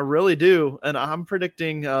game. I really do, and I'm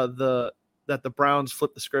predicting that the Browns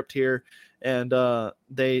flip the script here and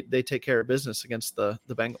they take care of business against the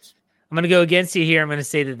Bengals. I'm going to go against you here. I'm going to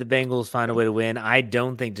say that the Bengals find a way to win. I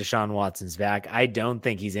don't think Deshaun Watson's back. I don't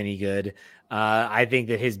think he's any good. I think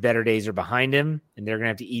that his better days are behind him, and they're going to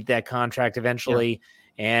have to eat that contract eventually.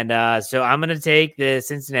 Yeah. And so I'm going to take the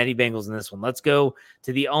Cincinnati Bengals in this one. Let's go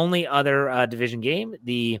to the only other division game.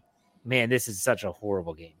 This is such a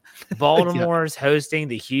horrible game. Baltimore's hosting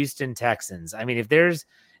the Houston Texans. I mean, if there's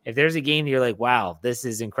a game that you're like, wow, this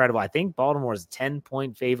is incredible, I think Baltimore's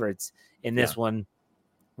 10-point favorites in this one.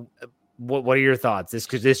 What are your thoughts?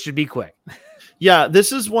 This should be quick. Yeah,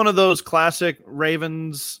 this is one of those classic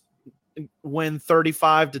Ravens win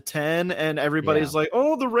 35-10, and everybody's like,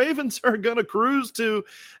 oh, the Ravens are going to cruise to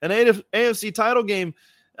an AFC title game.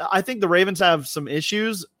 I think the Ravens have some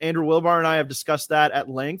issues. Andrew Wilbar and I have discussed that at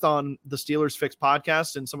length on the Steelers Fix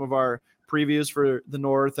podcast and some of our previews for the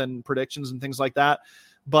North and predictions and things like that.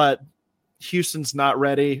 But Houston's not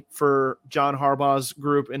ready for John Harbaugh's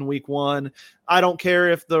group in week 1. I don't care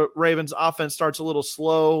if the Ravens offense starts a little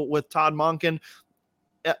slow with Todd Monken.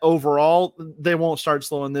 Overall, they won't start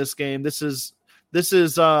slow in this game. This is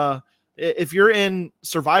if you're in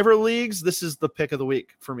survivor leagues, this is the pick of the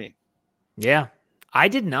week for me. Yeah. I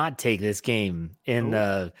did not take this game in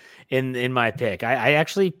my pick. I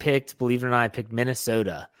actually picked, believe it or not, I picked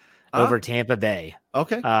Minnesota over Tampa Bay.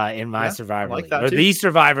 Okay. In my survivor league, or the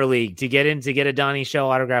survivor league to get a Donnie Shell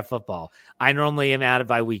autograph football. I normally am out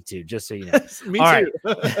by week 2, just so you know. Me All too.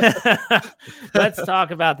 Right. Let's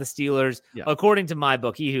talk about the Steelers. Yeah. According to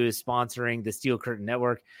MyBookie, who is sponsoring the Steel Curtain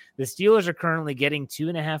Network, the Steelers are currently getting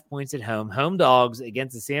 2.5 points at home dogs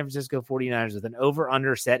against the San Francisco 49ers with an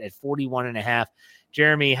over-under set at 41.5.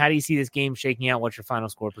 Jeremy, how do you see this game shaking out? What's your final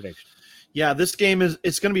score prediction? Yeah, this game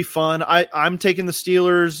it's going to be fun. I'm taking the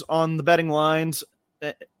Steelers on the betting lines.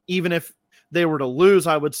 Even if they were to lose,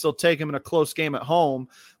 I would still take them in a close game at home.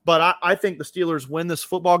 But I think the Steelers win this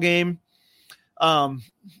football game.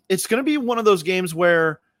 It's going to be one of those games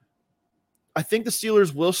where I think the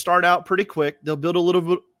Steelers will start out pretty quick. They'll build a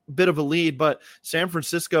little bit of a lead, but San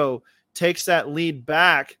Francisco takes that lead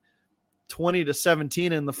back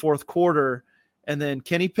 20-17 in the fourth quarter. And then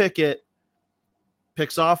Kenny Pickett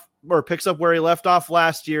picks up where he left off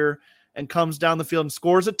last year and comes down the field and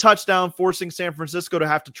scores a touchdown, forcing San Francisco to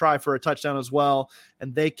have to try for a touchdown as well.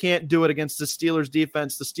 And they can't do it against the Steelers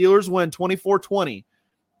defense. The Steelers win 24-20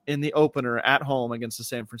 in the opener at home against the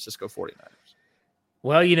San Francisco 49ers.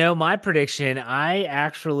 Well, my prediction,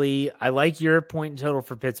 I like your point total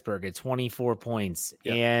for Pittsburgh at 24 points.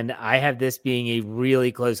 Yeah. And I have this being a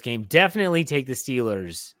really close game. Definitely take the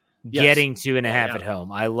Steelers. Yes. Getting 2.5 at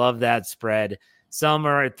home. I love that spread. Some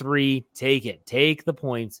are at 3. Take it. Take the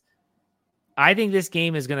points. I think this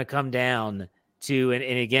game is going to come down to, and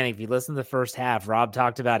again, if you listen to the first half, Rob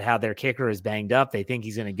talked about how their kicker is banged up. They think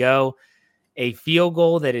he's going to go. A field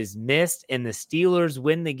goal that is missed, and the Steelers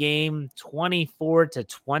win the game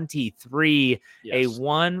 24-23. Yes. A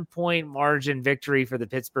 1-point margin victory for the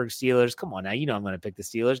Pittsburgh Steelers. Come on now, I'm going to pick the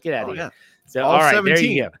Steelers. Get out of here. Yeah. So, all right, 17. There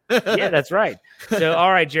you go. Yeah, that's right. So,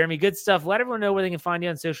 all right, Jeremy, good stuff. Let everyone know where they can find you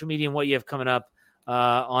on social media and what you have coming up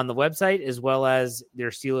on the website, as well as their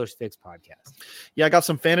Steelers Fix podcast. Yeah, I got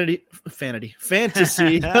some fantasy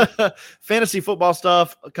football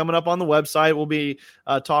stuff coming up on the website. We'll be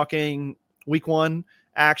talking week 1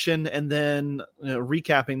 action and then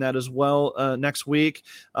recapping that as well next week.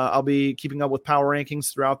 I'll be keeping up with power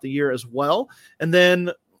rankings throughout the year as well. And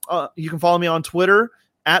then you can follow me on Twitter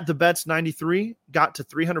at TheBets93. Got to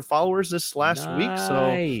 300 followers this last week.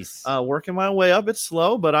 So working my way up. It's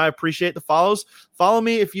slow, but I appreciate the follows. Follow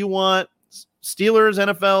me if you want Steelers,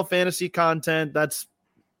 NFL, fantasy content. That's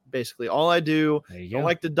basically all I do. I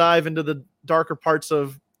like to dive into the darker parts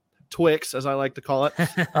of Twix, as I like to call it.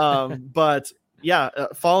 But yeah,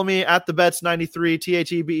 follow me at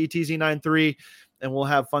TheBets93, THEBETZ93, and we'll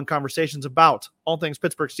have fun conversations about all things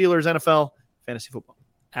Pittsburgh Steelers, NFL, fantasy football.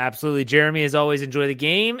 Absolutely. Jeremy, as always, enjoy the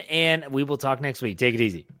game, and we will talk next week. Take it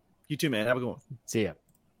easy. You too, man. Have a good one. See ya.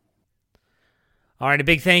 All right, a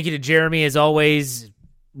big thank you to Jeremy, as always.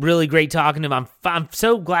 Really great talking to him. I'm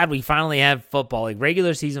so glad we finally have football, like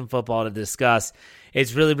regular season football, to discuss.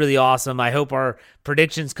 It's really, really awesome. I hope our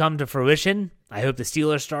predictions come to fruition. I hope the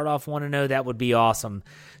Steelers start off 1-0. That would be awesome.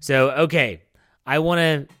 So, okay, I want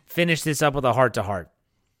to finish this up with a heart-to-heart.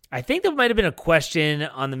 I think there might have been a question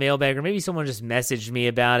on the mailbag, or maybe someone just messaged me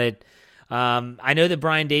about it. I know that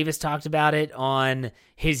Brian Davis talked about it on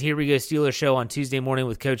his Here We Go Steelers show on Tuesday morning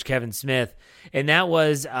with Coach Kevin Smith, and that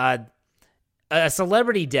was a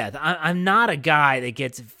celebrity death. I'm not a guy that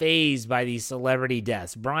gets fazed by these celebrity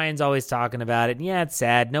deaths. Brian's always talking about it. And yeah, it's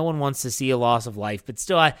sad. No one wants to see a loss of life, but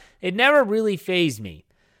still, it never really fazed me.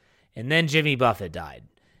 And then Jimmy Buffett died.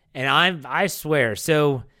 And I swear,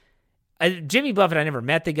 so Jimmy Buffett, I never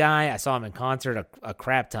met the guy. I saw him in concert a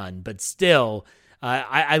crap ton, but still,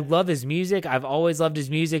 I love his music. I've always loved his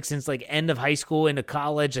music since like end of high school into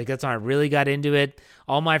college. Like that's when I really got into it.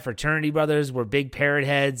 All my fraternity brothers were big Parrot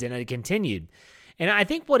heads, and it continued. And I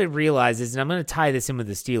think what it realizes, and I'm going to tie this in with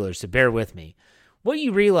the Steelers, so bear with me. What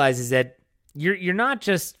you realize is that you're not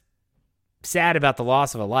just sad about the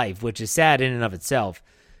loss of a life, which is sad in and of itself,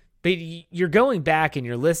 but you're going back and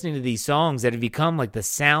you're listening to these songs that have become like the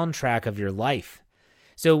soundtrack of your life.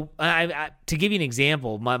 So to give you an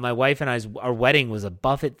example, my wife and our wedding was a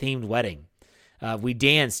Buffett-themed wedding. We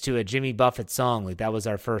danced to a Jimmy Buffett song. Like, that was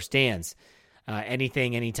our first dance.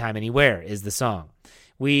 Anything, Anytime, Anywhere is the song.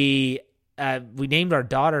 We named our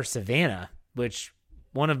daughter Savannah, which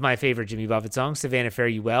one of my favorite Jimmy Buffett songs, Savannah Fare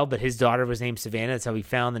You Well, but his daughter was named Savannah. That's how we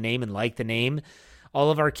found the name and liked the name.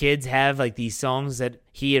 All of our kids have like these songs that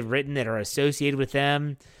he had written that are associated with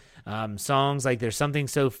them. Songs like There's Something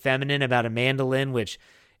So Feminine About a Mandolin, which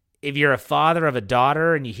if you're a father of a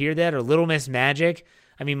daughter and you hear that, or Little Miss Magic,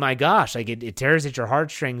 I mean, my gosh, like it tears at your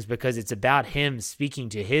heartstrings because it's about him speaking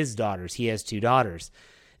to his daughters. He has 2 daughters.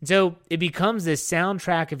 And so it becomes this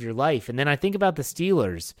soundtrack of your life. And then I think about the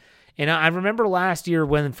Steelers. And I remember last year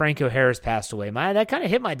when Franco Harris passed away, that kind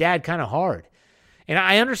of hit my dad kind of hard. And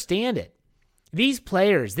I understand it. These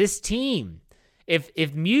players, this team,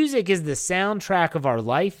 if music is the soundtrack of our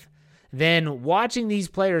life, then watching these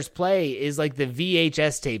players play is like the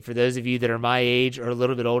VHS tape for those of you that are my age or a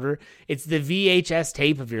little bit older. It's the VHS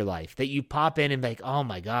tape of your life that you pop in and be like, oh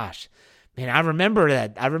my gosh, man, I remember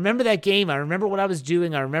that. I remember that game. I remember what I was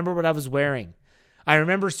doing. I remember what I was wearing. I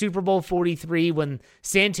remember Super Bowl 43 when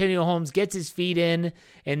Santonio Holmes gets his feet in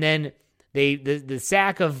and then the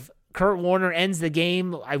sack of Kurt Warner ends the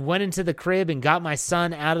game. I went into the crib and got my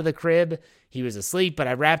son out of the crib. He was asleep, but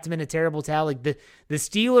I wrapped him in a terrible towel. Like the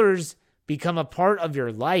Steelers become a part of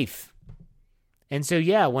your life. And so,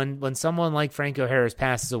 yeah, when someone like Franco Harris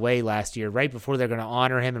passes away last year, right before they're going to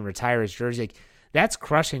honor him and retire his jersey, like, that's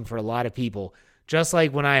crushing for a lot of people. Just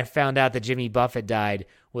like when I found out that Jimmy Buffett died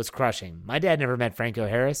was crushing. My dad never met Franco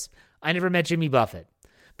Harris. I never met Jimmy Buffett.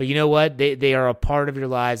 But you know what? They are a part of your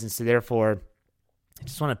lives, and so therefore, I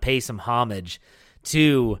just want to pay some homage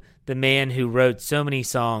to the man who wrote so many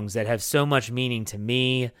songs that have so much meaning to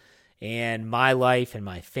me and my life and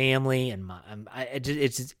my family, and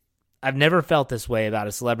I've never felt this way about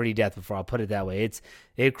a celebrity death before. I'll put it that way.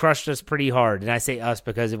 It crushed us pretty hard, and I say us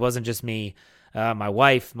because it wasn't just me, my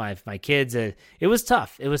wife, my kids. It was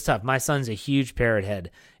tough. It was tough. My son's a huge parrot head,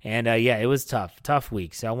 and yeah, it was tough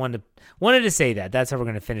week. So I wanted to say that. That's how we're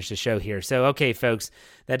going to finish the show here. So okay, folks,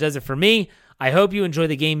 that does it for me. I hope you enjoy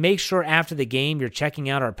the game. Make sure after the game you're checking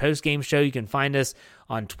out our post-game show. You can find us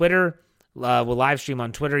on Twitter. We'll live stream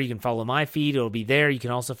on Twitter. You can follow my feed. It'll be there. You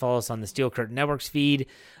can also follow us on the Steel Curtain Network's feed.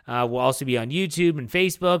 We'll also be on YouTube and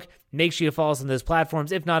Facebook. Make sure you follow us on those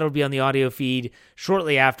platforms. If not, it'll be on the audio feed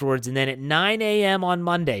shortly afterwards. And then at 9 a.m. on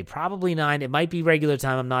Monday, probably 9. It might be regular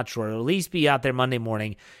time. I'm not sure. It'll at least be out there Monday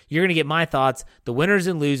morning. You're going to get my thoughts, the winners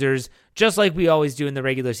and losers, just like we always do in the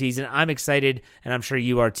regular season. I'm excited, and I'm sure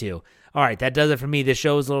you are too. All right, that does it for me. This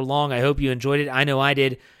show is a little long. I hope you enjoyed it. I know I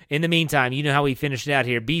did. In the meantime, you know how we finish it out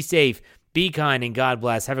here. Be safe, be kind, and God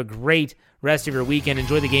bless. Have a great rest of your weekend.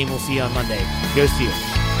 Enjoy the game. We'll see you on Monday. Go Steelers.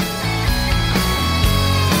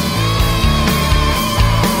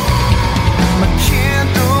 My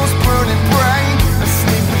candles burning bright. I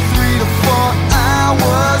sleep for 3 to 4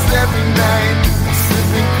 hours every night.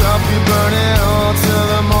 Sipping coffee, burning all till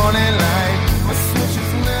the morning light. My switch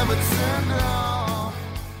is never turned off.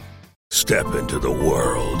 Step into the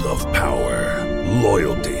world of power,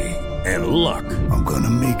 loyalty, and luck. I'm gonna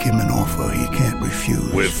make him an offer he can't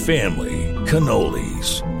refuse. With family,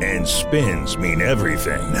 cannolis, and spins mean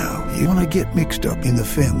everything. Now, you wanna get mixed up in the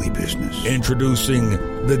family business. Introducing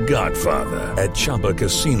The Godfather at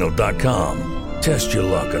ChumbaCasino.com. Test your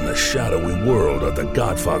luck in the shadowy world of The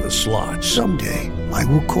Godfather slot. Someday, I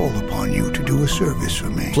will call upon you to do a service for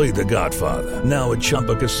me. Play The Godfather, now at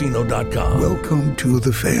ChumbaCasino.com. Welcome to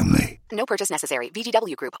the family. No purchase necessary.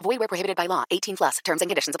 VGW Group. Void where prohibited by law. 18+. Terms and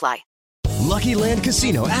conditions apply. Lucky Land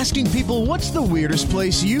Casino, asking people, what's the weirdest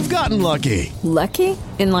place you've gotten lucky? Lucky?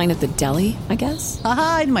 In line at the deli, I guess?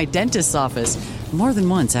 Aha, in my dentist's office. More than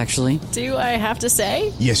once, actually. Do I have to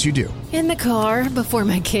say? Yes, you do. In the car before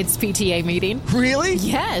my kids' PTA meeting. Really?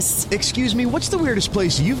 Yes. Excuse me, what's the weirdest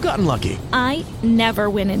place you've gotten lucky? I never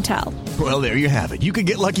win and tell. Well, there you have it. You can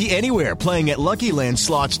get lucky anywhere, playing at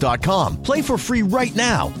LuckyLandSlots.com. Play for free right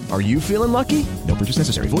now. Are you feeling lucky? No purchase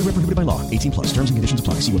necessary. Void where prohibited by law. 18+. Terms and conditions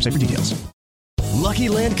apply. See website for details. Lucky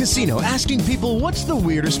Land Casino, asking people, what's the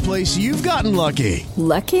weirdest place you've gotten lucky?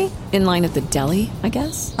 Lucky? In line at the deli, I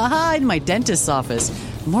guess? Aha, in my dentist's office.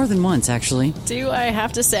 More than once, actually. Do I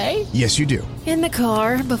have to say? Yes, you do. In the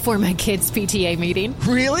car before my kids' PTA meeting.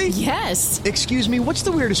 Really? Yes. Excuse me, what's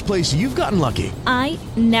the weirdest place you've gotten lucky? I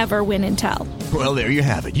never win and tell. Well, there you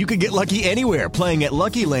have it. You can get lucky anywhere, playing at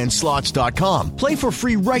LuckyLandSlots.com. Play for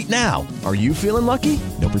free right now. Are you feeling lucky?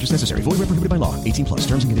 No purchase necessary. Void where prohibited by law. 18+.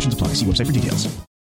 Terms and conditions apply. See website for details.